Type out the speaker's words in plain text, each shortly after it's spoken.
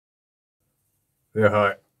Yeah,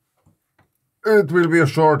 hi. It will be a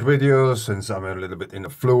short video since I'm a little bit in the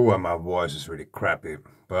flu and my voice is really crappy.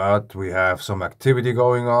 But we have some activity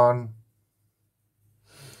going on.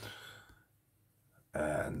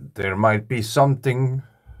 And there might be something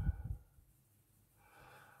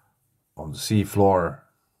on the seafloor,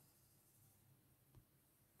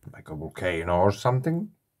 like a volcano or something.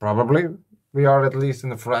 Probably. We are at least in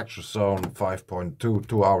the fracture zone 5.2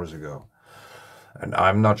 2 hours ago. And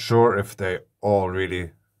I'm not sure if they all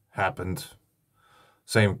really happened.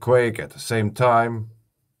 Same quake at the same time.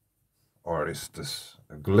 Or is this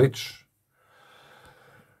a glitch?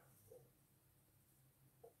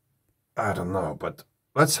 I don't know, but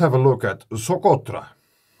let's have a look at Socotra.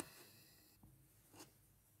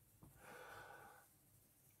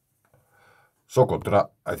 Socotra,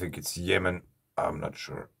 I think it's Yemen. I'm not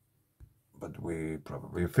sure. But we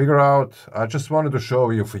probably figure out. I just wanted to show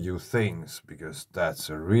you a few things because that's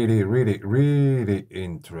a really, really, really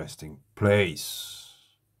interesting place.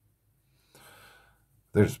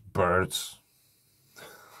 There's birds.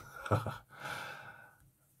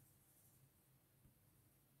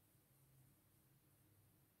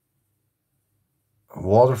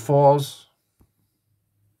 Waterfalls.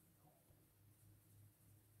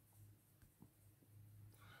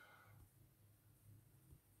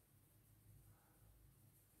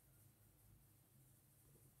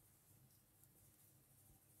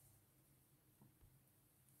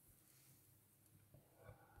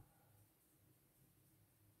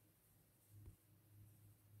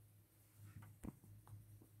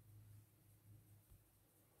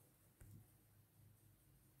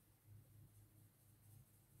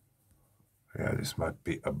 Yeah, this might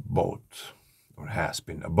be a boat, or has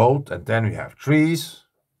been a boat. And then we have trees.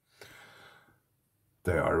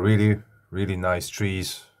 They are really, really nice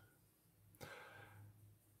trees.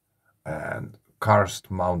 And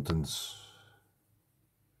karst mountains.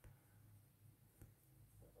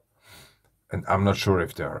 And I'm not sure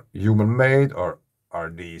if they're human-made or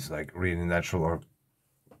are these like really natural or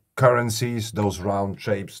currencies, those round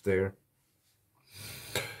shapes there.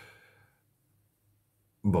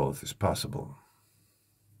 Both is possible.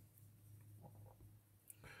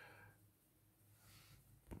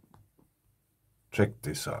 Check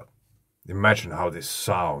this out. Imagine how this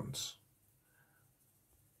sounds.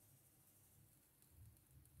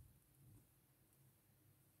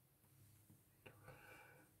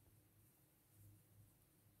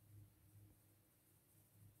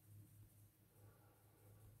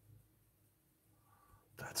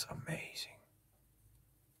 That's amazing.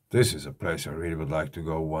 This is a place I really would like to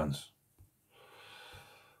go once.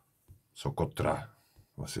 Socotra.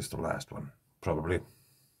 Was this the last one? Probably.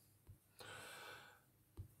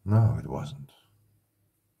 No, it wasn't.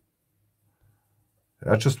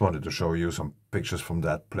 I just wanted to show you some pictures from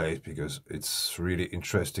that place because it's really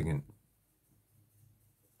interesting in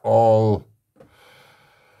all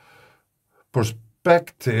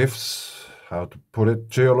perspectives, how to put it,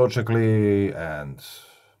 geologically, and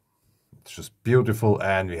it's just beautiful.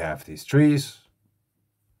 And we have these trees,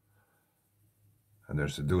 and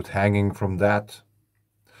there's a dude hanging from that.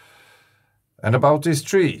 And about these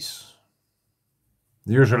trees,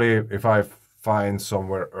 usually if I find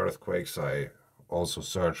somewhere earthquakes, I also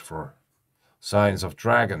search for signs of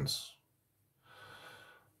dragons.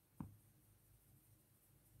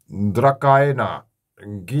 Drakaina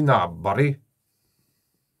ginabari.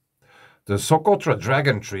 The Socotra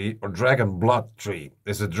dragon tree, or dragon blood tree,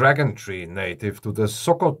 is a dragon tree native to the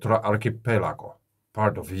Socotra archipelago,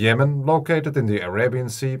 part of Yemen, located in the Arabian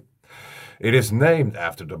Sea. It is named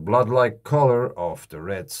after the blood-like color of the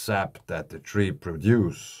red sap that the tree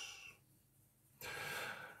produces.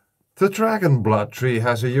 The dragon blood tree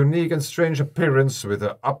has a unique and strange appearance with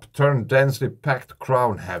an upturned, densely packed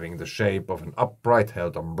crown having the shape of an upright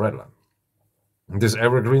held umbrella. This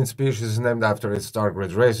evergreen species is named after its dark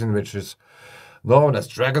red resin, which is known as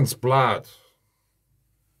dragon's blood.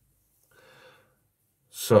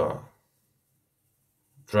 So,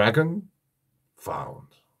 dragon found.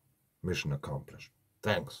 Mission accomplished.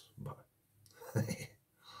 Thanks. Bye.